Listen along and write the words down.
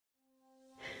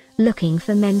Looking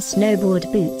for men's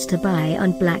snowboard boots to buy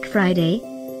on Black Friday?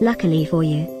 Luckily for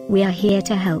you, we are here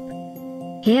to help.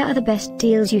 Here are the best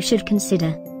deals you should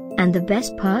consider. And the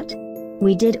best part?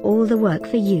 We did all the work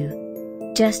for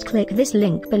you. Just click this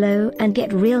link below and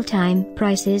get real-time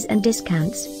prices and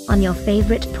discounts on your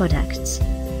favorite products.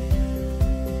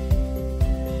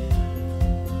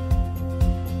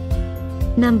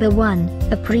 Number 1,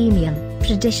 a premium,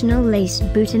 traditional lace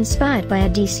boot inspired by a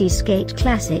DC skate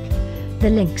classic. The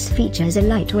Lynx features a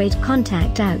lightweight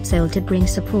contact outsole to bring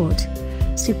support,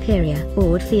 superior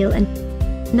board feel and...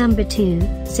 Number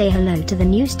 2, say hello to the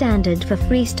new standard for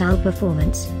freestyle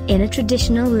performance, in a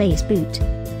traditional lace boot.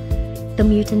 The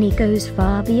Mutiny goes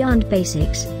far beyond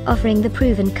basics, offering the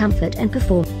proven comfort and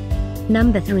performance.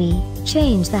 Number 3,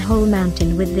 change the whole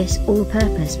mountain with this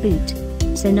all-purpose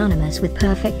boot. Synonymous with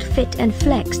perfect fit and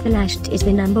flex, the Lashed is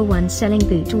the #1 selling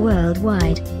boot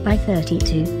worldwide, by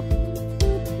Thirtytwo.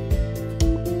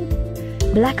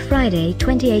 Black Friday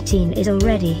 2018 is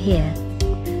already here.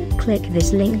 Click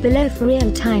this link below for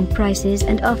real-time prices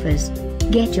and offers.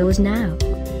 Get yours now.